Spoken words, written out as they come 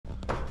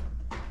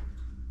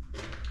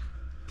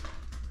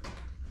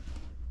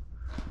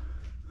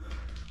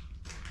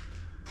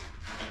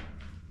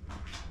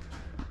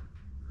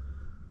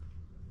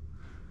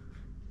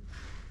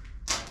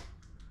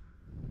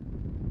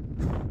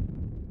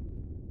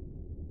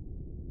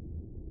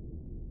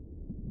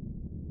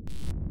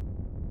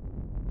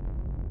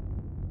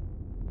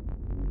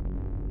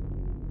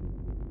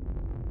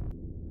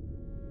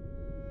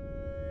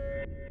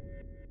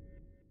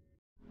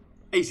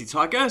Easy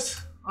Tigers,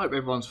 I hope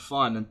everyone's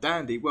fine and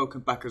dandy. Welcome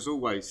back as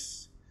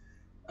always.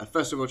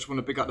 First of all, I just want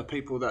to big up the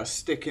people that are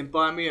sticking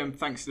by me, and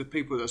thanks to the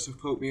people that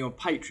support me on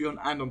Patreon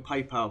and on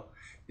PayPal.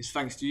 It's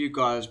thanks to you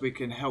guys we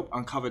can help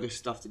uncover this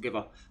stuff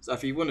together. So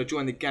if you want to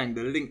join the gang,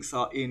 the links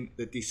are in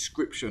the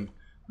description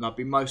and I'd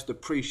be most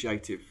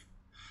appreciative.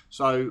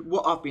 So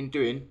what I've been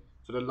doing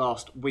for the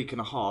last week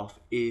and a half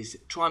is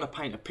trying to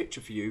paint a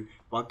picture for you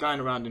by going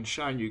around and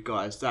showing you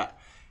guys that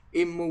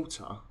in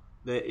Malta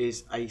there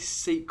is a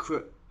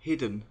secret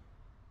hidden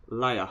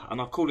layer, and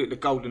I call it the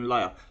golden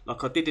layer.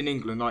 Like I did in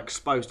England, I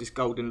exposed this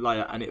golden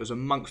layer and it was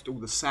amongst all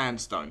the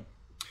sandstone,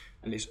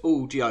 and it's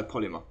all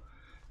geopolymer.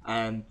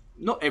 And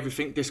not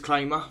everything,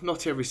 disclaimer,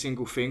 not every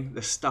single thing,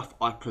 the stuff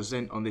I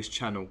present on this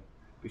channel,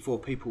 before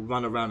people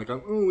run around and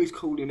go, oh, he's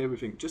calling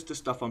everything, just the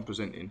stuff I'm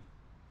presenting.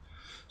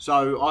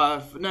 So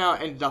I've now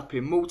ended up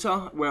in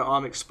Malta where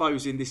I'm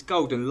exposing this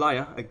golden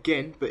layer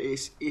again, but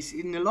it's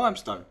in the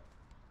limestone.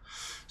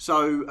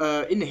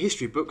 So in the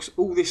history books,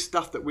 all this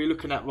stuff that we're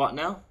looking at right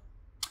now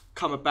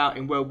come about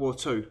in World War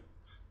II.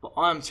 But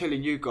I'm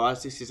telling you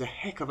guys, this is a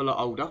heck of a lot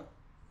older.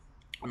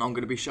 And I'm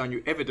going to be showing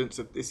you evidence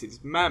of this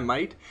is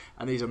man-made,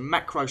 and these are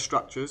macro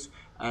structures,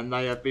 and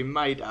they have been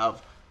made out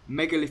of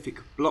megalithic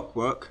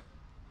blockwork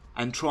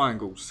and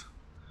triangles.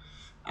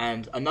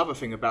 And another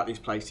thing about these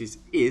places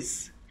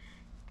is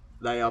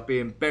they are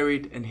being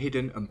buried and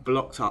hidden and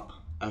blocked up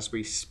as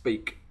we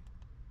speak.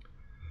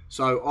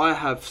 So I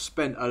have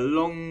spent a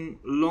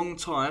long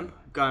time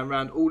going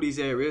around all these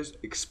areas,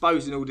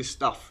 exposing all this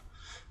stuff,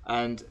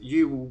 and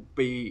you will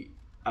be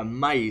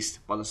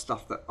amazed by the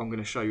stuff that I'm going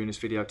to show you in this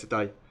video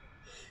today.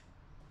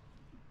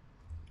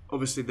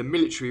 Obviously the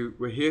military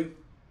were here.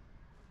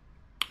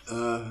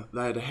 They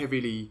had a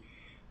heavily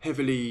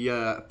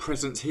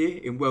presence here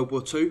in World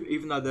War II.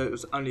 Even though there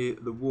was only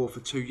the war for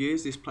 2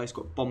 years, this place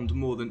got bombed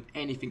more than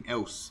anything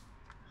else.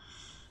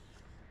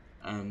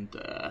 And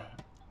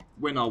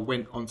when I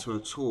went onto a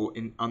tour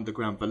in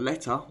underground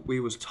Valletta, we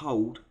was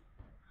told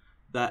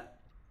that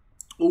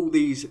all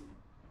these,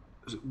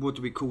 what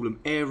do we call them,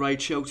 air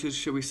raid shelters,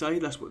 shall we say,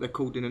 that's what they're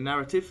called in the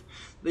narrative,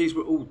 these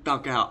were all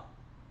dug out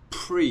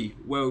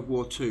pre-World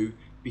War II,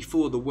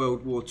 before the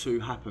World War II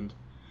happened.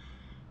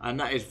 And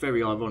that is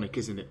very ironic,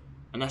 isn't it?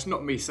 And that's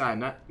not me saying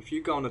that. If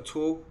you go on a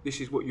tour,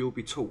 this is what you'll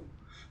be taught.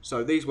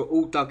 So these were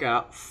all dug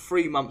out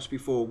 3 months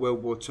before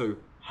World War II.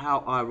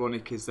 How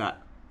ironic is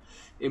that?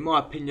 In my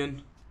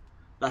opinion,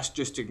 that's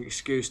just an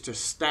excuse to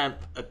stamp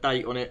a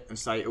date on it and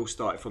say it all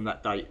started from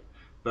that date.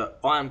 But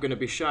I am going to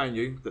be showing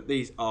you that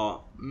these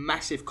are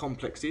massive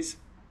complexes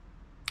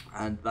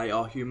and they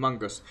are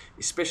humongous,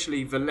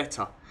 especially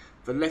Valletta.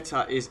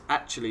 Valletta is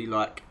actually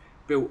like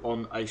built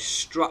on a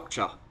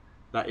structure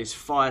that is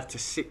 5 to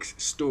 6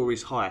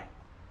 stories high.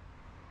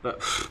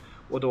 But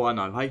what do I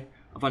know, hey?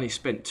 I've only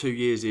spent 2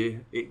 years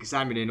here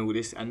examining all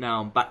this, and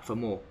now I'm back for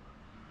more.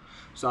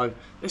 So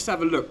let's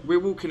have a look. We're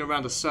walking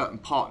around a certain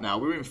part now.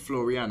 We're in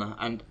Floriana,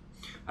 and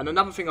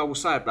another thing I will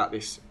say about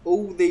this,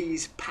 all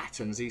these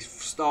patterns, these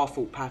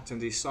starfall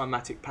patterns, these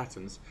cymatic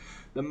patterns,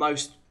 the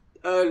most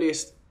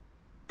earliest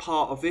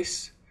part of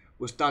this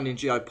was done in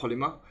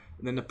geopolymer,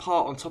 and then the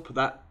part on top of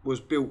that was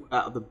built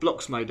out of the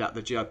blocks made out of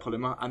the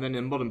geopolymer, and then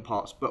in modern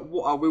parts. But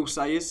what I will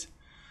say is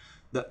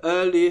the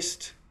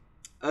earliest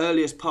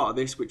part of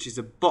this, which is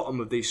the bottom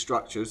of these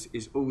structures,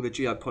 is all the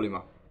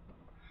geopolymer.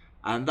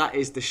 And that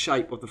is the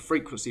shape of the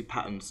frequency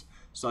patterns.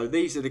 So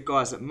these are the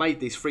guys that made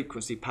these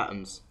frequency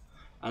patterns.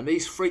 And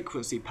these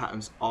frequency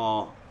patterns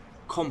are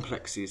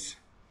complexes.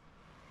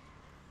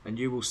 And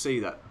you will see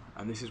that.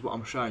 And this is what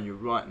I'm showing you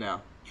right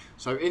now.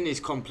 So in these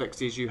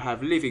complexes you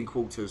have living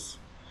quarters.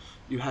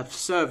 You have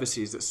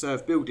services that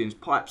serve buildings,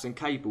 pipes and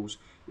cables.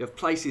 You have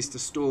places to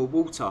store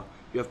water.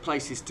 You have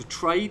places to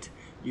trade.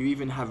 You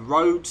even have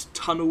roads,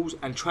 tunnels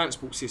and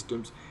transport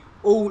systems,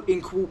 all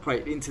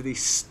incorporated into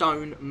these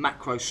stone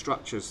macro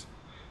structures.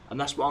 And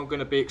that's what I'm going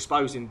to be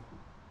exposing.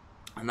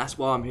 And that's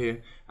why I'm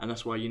here. And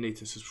that's why you need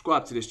to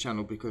subscribe to this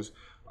channel, because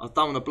I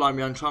don't want to blow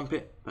my own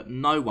trumpet, but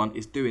no one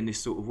is doing this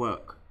sort of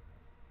work.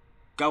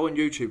 Go on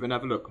YouTube and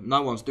have a look.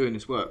 No one's doing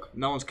this work.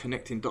 No one's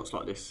connecting dots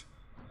like this.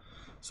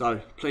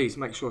 So please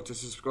make sure to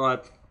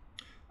subscribe,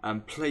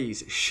 and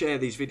please share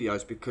these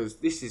videos, because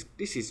this is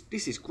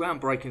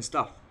groundbreaking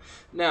stuff.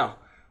 Now,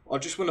 I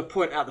just want to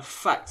point out the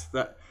fact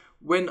that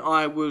when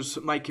I was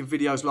making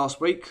videos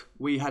last week,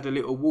 we had a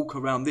little walk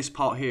around this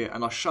part here,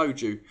 and I showed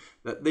you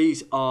that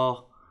these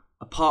are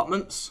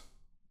apartments,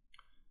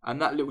 and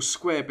that little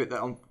square bit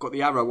that I've got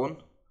the arrow on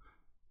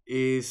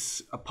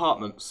is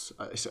apartments.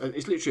 It's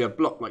literally a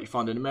block like you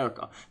find in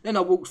America. Then I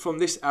walked from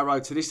this arrow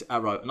to this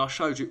arrow, and I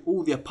showed you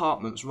all the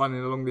apartments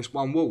running along this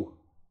one wall.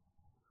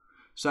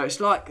 So it's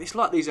like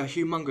these are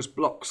humongous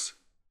blocks,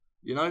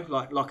 you know,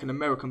 like an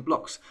American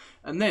blocks.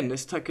 And then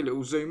let's take a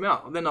little zoom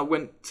out. And then I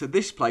went to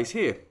this place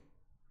here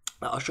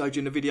that I showed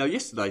you in the video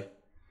yesterday.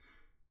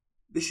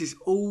 This is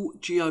all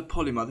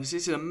geopolymer. This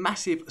is a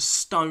massive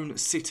stone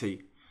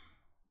city,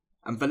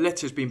 and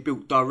Valletta has been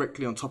built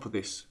directly on top of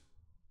this.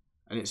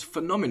 And it's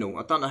phenomenal.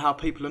 I don't know how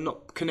people are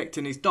not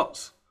connecting these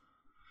dots.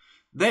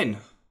 Then,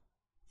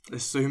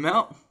 let's zoom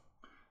out.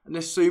 And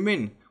let's zoom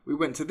in. We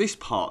went to this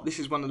part. This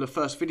is one of the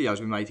first videos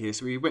we made here.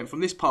 So we went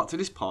from this part to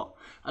this part.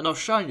 And I've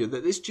shown you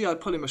that this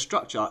geopolymer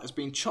structure has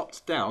been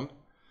chopped down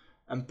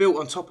and built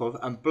on top of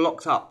and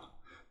blocked up.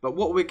 But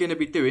what we're going to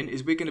be doing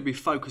is we're going to be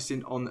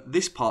focusing on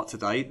this part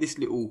today, this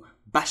little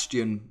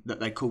bastion that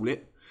they call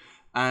it.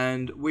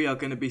 And we are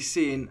going to be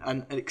seeing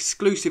an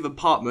exclusive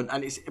apartment.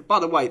 And it's, by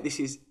the way, this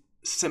is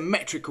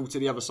symmetrical to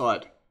the other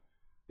side.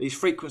 These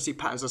frequency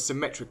patterns are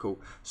symmetrical.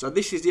 So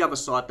this is the other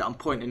side that I'm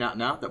pointing out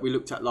now that we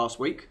looked at last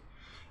week.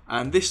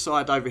 And this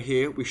side over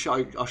here,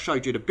 I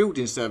showed you the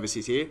building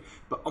services here,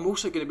 but I'm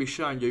also going to be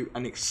showing you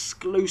an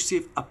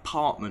exclusive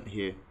apartment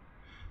here.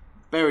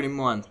 Bearing in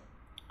mind,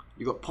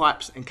 you've got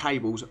pipes and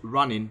cables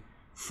running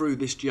through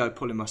this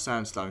geopolymer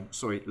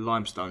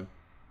limestone.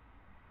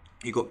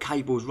 You've got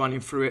cables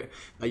running through it.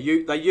 They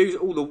use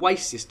all the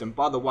waste system.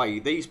 By the way,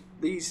 these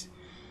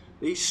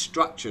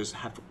structures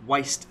have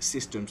waste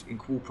systems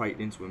incorporated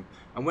into them.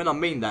 And when I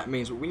mean that, it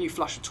means that when you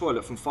flush a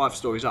toilet from 5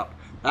 stories up,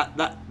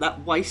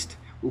 that waste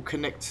will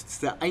connect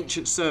to the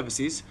ancient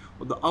services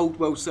or the old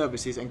world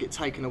services and get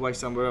taken away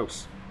somewhere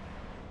else.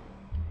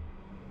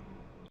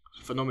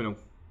 Phenomenal.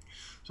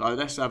 So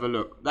let's have a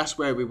look. That's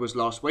where we was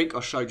last week. I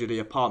showed you the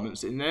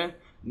apartments in there.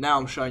 Now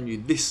I'm showing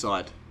you this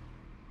side.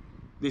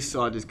 This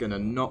side is going to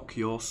knock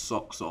your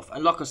socks off.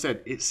 And like I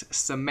said, it's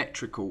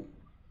symmetrical.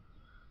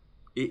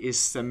 It is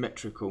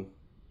symmetrical.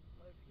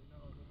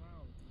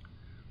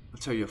 I'll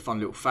tell you a fun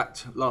little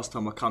fact. Last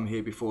time I come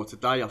here before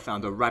today, I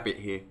found a rabbit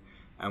here.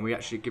 And we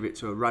actually give it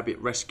to a rabbit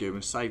rescue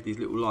and saved his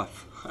little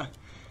life.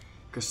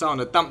 Because someone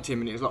had dumped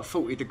him and it was like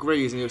 40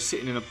 degrees and he was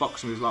sitting in a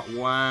box and he was like,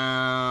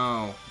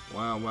 wow,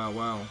 wow, wow,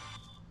 wow.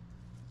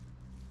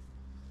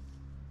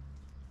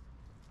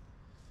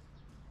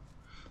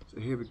 So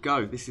here we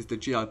go. This is the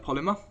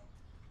geopolymer.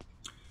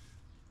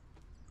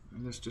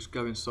 And let's just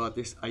go inside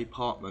this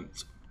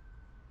apartment.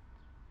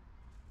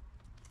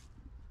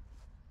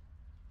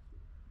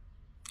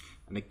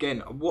 And again,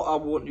 what I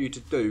want you to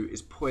do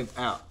is point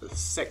out the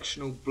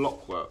sectional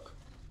block work.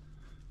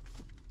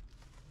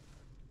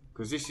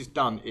 Because this is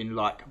done in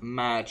like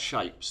mad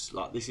shapes.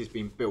 Like this has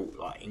been built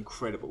like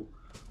incredible.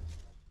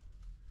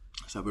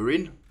 So we're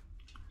in.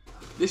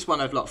 This one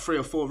had like 3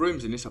 or 4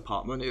 rooms in this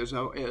apartment. It was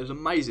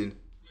amazing.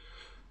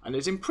 And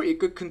it's in pretty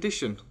good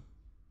condition.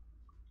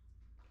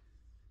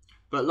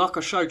 But like I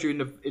showed you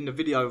in the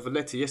video of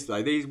Valletta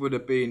yesterday, these would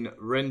have been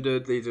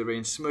rendered. These would have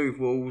been smooth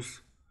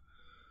walls.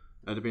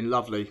 They'd have been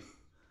lovely.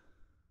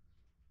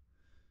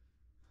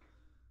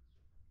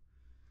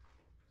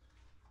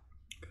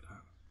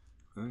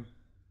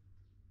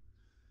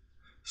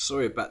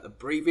 Sorry about the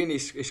breathing.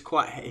 It's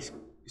quite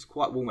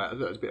warm out.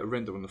 Look, there's a bit of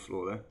render on the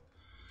floor there.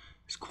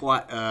 It's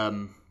quite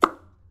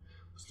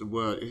what's the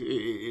word?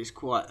 It's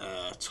quite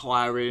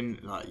tiring.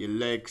 Like your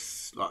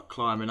legs, like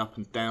climbing up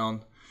and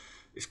down.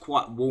 It's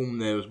quite warm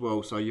there as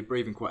well, so you're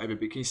breathing quite heavy.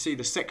 But can you see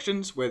the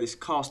sections where this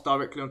cast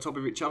directly on top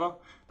of each other?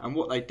 And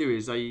what they do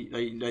is they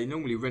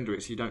normally render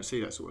it so you don't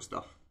see that sort of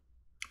stuff.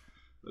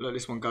 But look,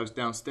 this one goes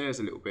downstairs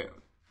a little bit.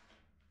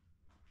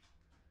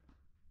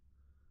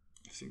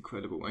 It's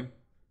incredible, eh?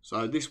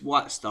 So this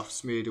white stuff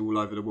smeared all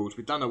over the walls.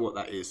 We don't know what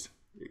that is.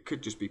 It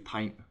could just be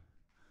paint.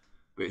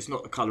 But it's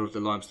not the colour of the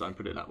limestone,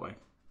 put it that way.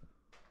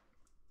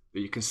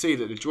 But you can see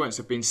that the joints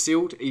have been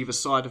sealed either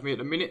side of me at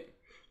the minute.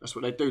 That's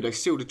what they do. They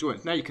seal the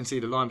joints. Now you can see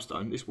the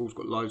limestone. This wall's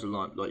got loads of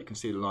lime. Like you can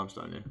see the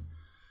limestone here.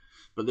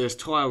 But there's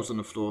tiles on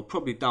the floor.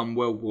 Probably done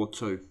World War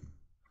II.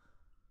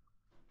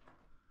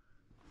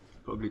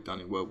 Probably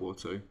done in World War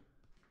II.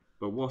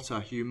 But what a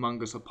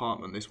humongous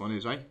apartment this one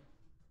is, eh?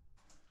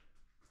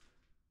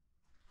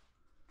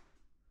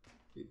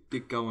 It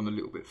did go on a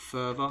little bit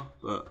further,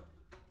 but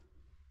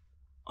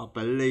I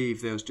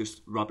believe there was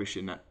just rubbish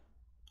in that.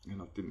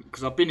 And I didn't,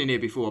 because I've been in here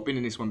before. I've been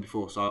in this one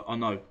before, so I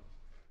know.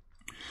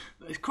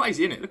 It's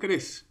crazy, isn't it? Look at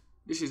this.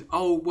 This is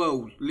old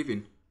world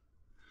living.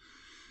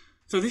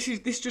 So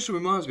this just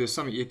reminds me of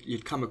something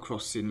you'd come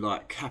across in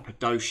like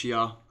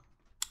Cappadocia,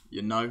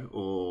 you know,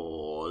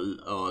 or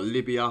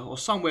Libya or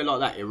somewhere like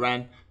that,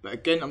 Iran. But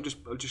again, I'm just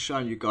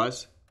showing you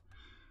guys.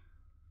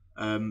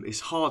 It's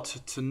hard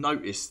to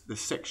notice the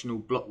sectional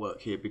block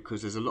work here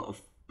because there's a lot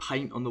of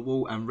paint on the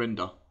wall and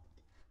render.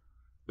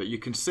 But you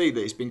can see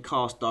that it's been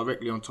cast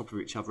directly on top of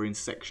each other in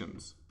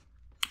sections.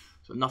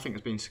 So nothing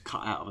has been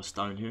cut out of a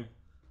stone here.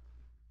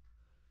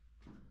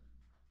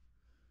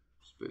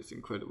 But it's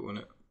incredible, isn't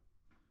it?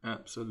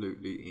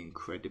 Absolutely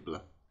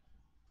incredible.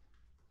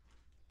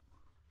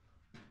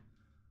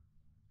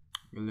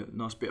 A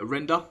nice bit of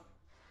render.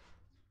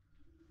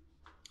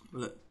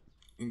 Look,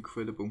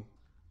 incredible.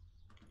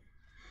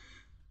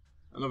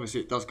 And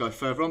obviously it does go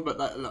further on, but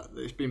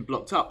it's been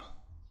blocked up.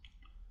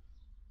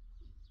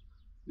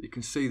 You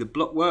can see the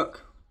block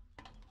work.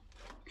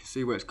 You can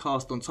see where it's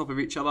cast on top of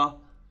each other.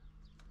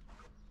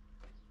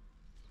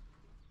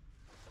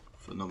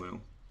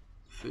 Phenomenal.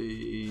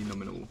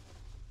 Phenomenal.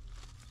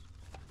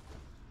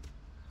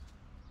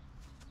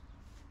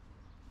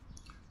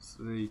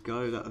 So there you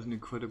go, that was an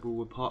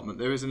incredible apartment.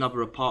 There is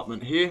another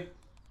apartment here,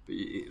 but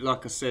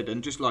like I said,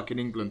 and just like in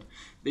England,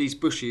 these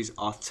bushes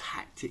are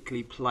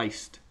tactically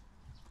placed.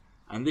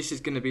 And this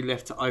is going to be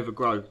left to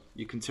overgrow.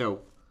 You can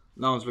tell.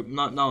 No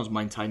one's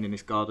maintaining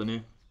this garden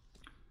here.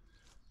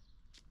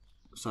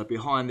 So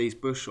behind these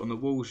bush on the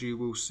walls, you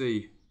will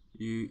see.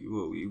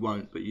 Well, you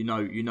won't, but you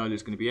know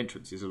there's going to be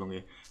entrances along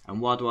here.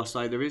 And why do I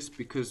say there is?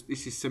 Because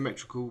this is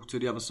symmetrical to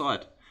the other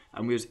side,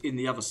 and we was in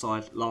the other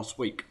side last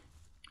week.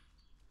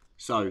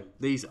 So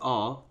these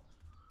star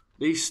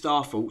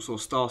faults or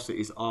star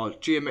cities are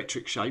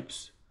geometric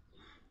shapes.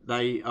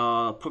 They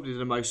are probably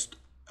the most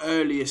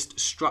earliest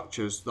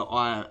structures that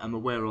I am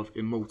aware of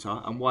in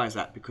Malta. And why is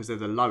that? Because they're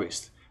the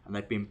lowest, and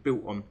they've been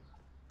built on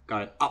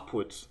going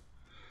upwards.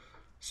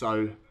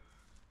 So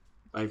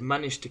they've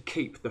managed to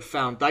keep the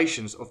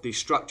foundations of these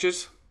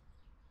structures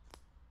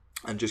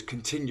and just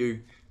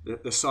continue the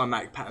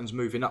cymatic patterns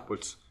moving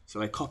upwards. So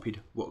they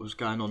copied what was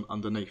going on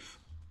underneath.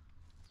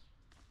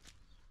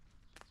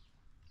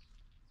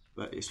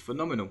 That is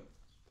phenomenal.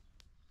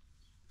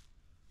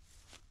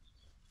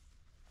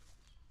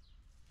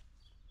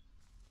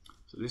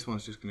 So this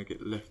one's just going to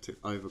get left to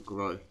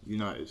overgrow. You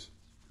know it is.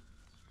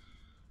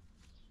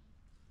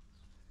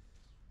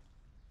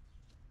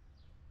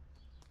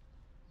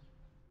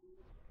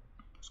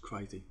 It's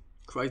crazy.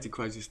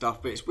 Crazy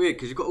stuff. But it's weird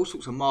because you've got all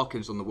sorts of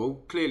markings on the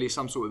wall. Clearly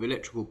some sort of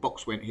electrical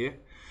box went here.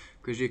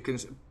 Because you can,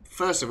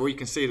 first of all, you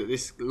can see that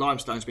this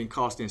limestone's been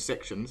cast in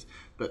sections.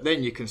 But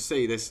then you can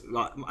see there's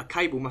like a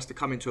cable must have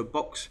come into a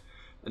box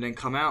and then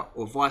come out,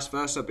 or vice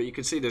versa. But you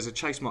can see there's a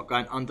chase mark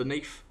going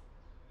underneath.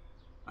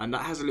 And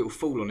that has a little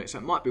fall on it, so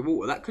it might be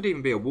water. That could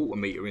even be a water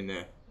meter in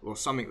there, or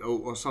something,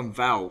 or some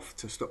valve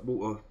to stop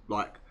water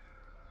like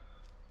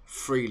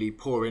freely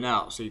pouring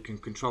out, so you can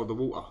control the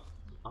water.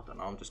 I don't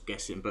know, I'm just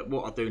guessing. But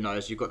what I do know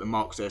is you've got the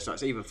marks there, so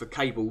it's either for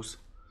cables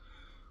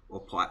or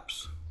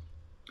pipes.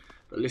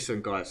 But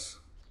listen, guys,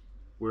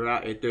 we're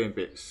out here doing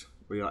bits.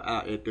 We are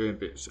out here doing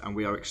bits, and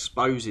we are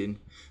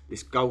exposing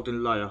this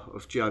golden layer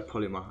of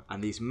geopolymer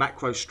and these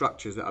macro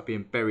structures that are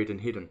being buried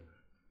and hidden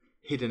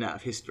out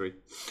of history.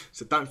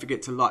 So don't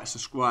forget to like,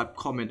 subscribe,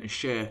 comment and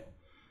share,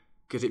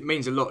 because it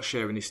means a lot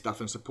sharing this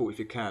stuff, and support if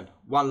you can.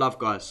 One love,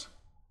 guys.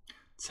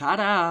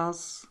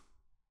 Ta-das.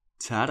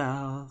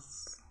 Ta-das.